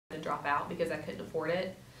drop out because I couldn't afford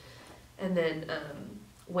it. And then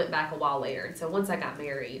went back a while later. And so once I got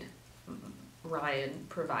married, Ryan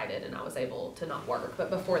provided and I was able to not work. But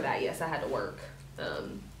before that, yes, I had to work.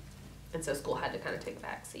 And so school had to kind of take a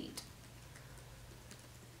back seat.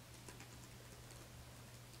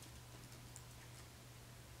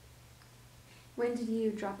 When did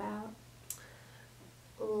you drop out?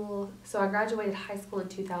 So I graduated high school in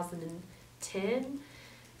 2010,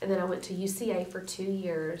 and then I went to UCA for 2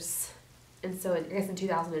 years. And so I guess in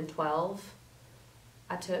 2012,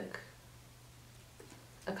 I took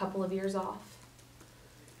a couple of years off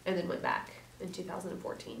and then went back in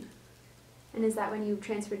 2014. And is that when you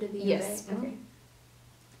transferred to the U of A? Yes. Okay. Mm-hmm.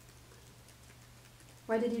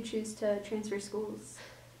 Why did you choose to transfer schools?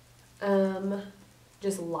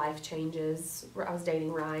 Just life changes. I was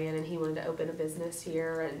dating Ryan and he wanted to open a business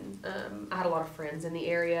here, and I had a lot of friends in the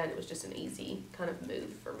area, and it was just an easy kind of move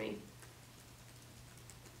for me.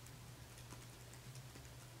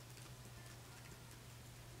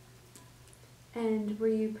 And were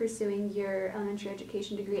you pursuing your elementary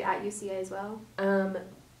education degree at UCA as well?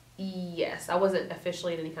 Yes, I wasn't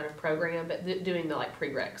officially in any kind of program, but doing the like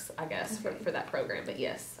prereqs, I guess, okay. for that program. But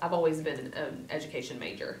yes, I've always been an education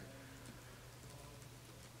major.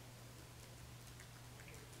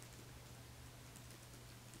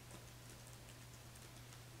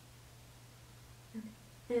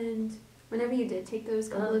 And whenever you did take those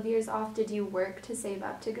couple of years off, did you work to save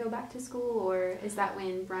up to go back to school, or is that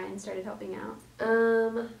when Brian started helping out?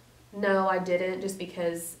 No, I didn't, just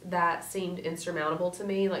because that seemed insurmountable to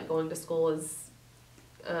me. Like going to school is,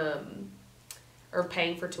 or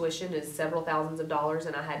paying for tuition is several thousands of dollars,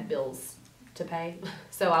 and I had bills to pay.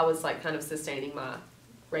 So I was like kind of sustaining my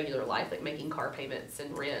regular life, like making car payments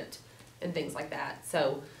and rent and things like that.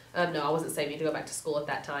 So no, I wasn't saving to go back to school at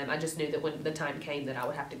that time. I just knew that when the time came that I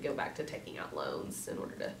would have to go back to taking out loans in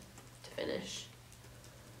order to finish.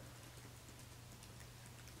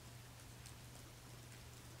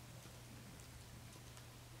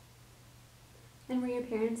 And were your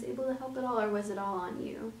parents able to help at all, or was it all on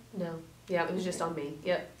you? No. Yeah, it was just on me.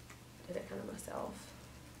 Yep. Did it kind of myself.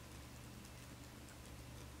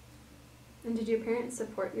 And did your parents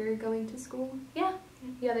support your going to school? Yeah.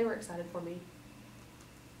 Yeah, they were excited for me.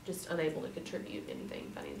 Just unable to contribute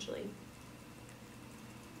anything financially.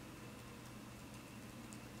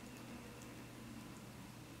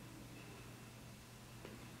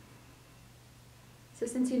 So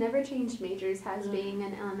since you never changed majors, has being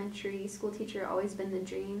an elementary school teacher always been the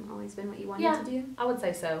dream, always been what you wanted to do? I would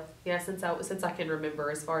say so. Yeah, since I can remember,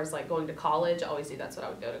 as far as like going to college, I always knew that's what I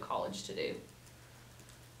would go to college to do.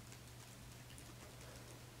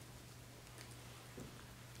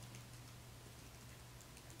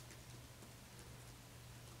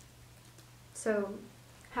 So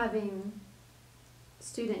having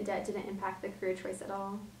student debt didn't impact the career choice at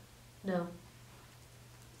all? No.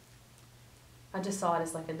 I just saw it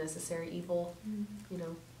as like a necessary evil, you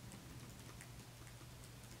know.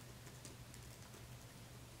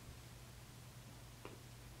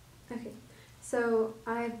 Okay, so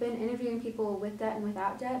I've been interviewing people with debt and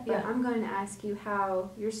without debt, but I'm going to ask you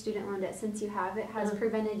how your student loan debt, since you have it, has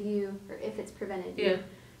prevented you, or if it's prevented you,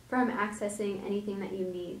 from accessing anything that you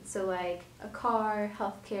need. So like a car,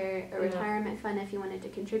 healthcare, a retirement fund if you wanted to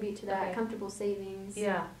contribute to that, comfortable savings.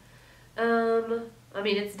 Yeah. I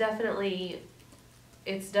mean, it's definitely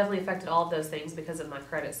affected all of those things because of my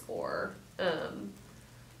credit score.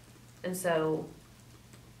 And so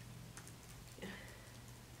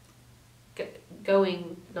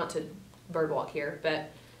going, not to birdwalk here,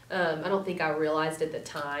 but I don't think I realized at the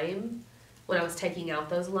time when I was taking out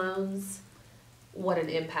those loans what an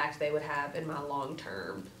impact they would have in my long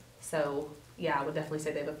term. So yeah, I would definitely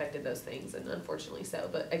say they've affected those things, and unfortunately so.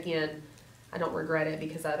 But again, I don't regret it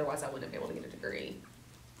because otherwise I wouldn't be able to get a degree.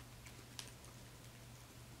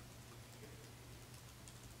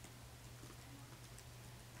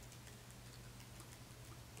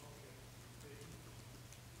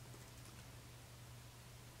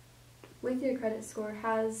 With your credit score,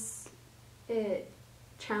 has it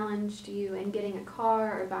challenged you in getting a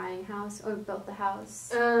car or buying a house or built the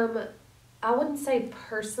house? I wouldn't say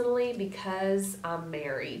personally, because I'm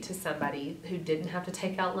married to somebody who didn't have to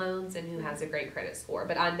take out loans and who has a great credit score.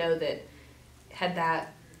 But I know that had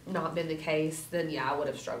that not been the case, then yeah, I would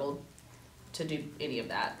have struggled to do any of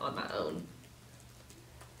that on my own.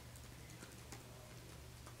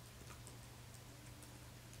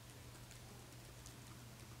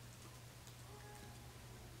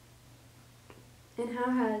 And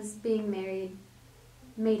how has being married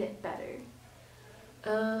made it better?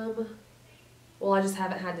 Well, I just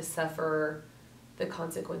haven't had to suffer the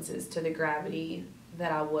consequences to the gravity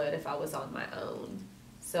that I would if I was on my own.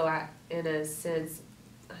 So I, in a sense,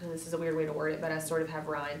 I know this is a weird way to word it, but I sort of have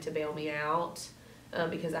Ryan to bail me out,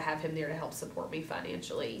 because I have him there to help support me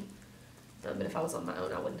financially. But if I was on my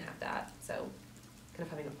own, I wouldn't have that. So kind of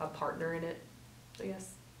having a partner in it, I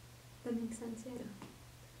guess. That makes sense, yeah.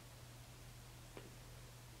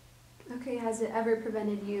 Okay, has it ever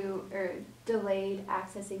prevented you or delayed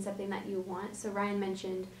accessing something that you want? So Ryan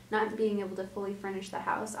mentioned not being able to fully furnish the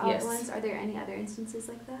house all Yes. at once. Are there any other instances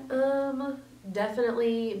like that?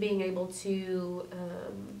 Definitely being able to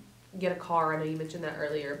get a car. I know you mentioned that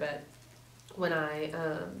earlier, but when I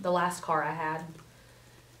the last car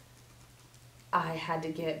I had to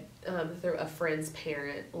get through a friend's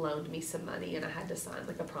parent loaned me some money, and I had to sign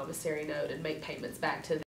like a promissory note and make payments back to them.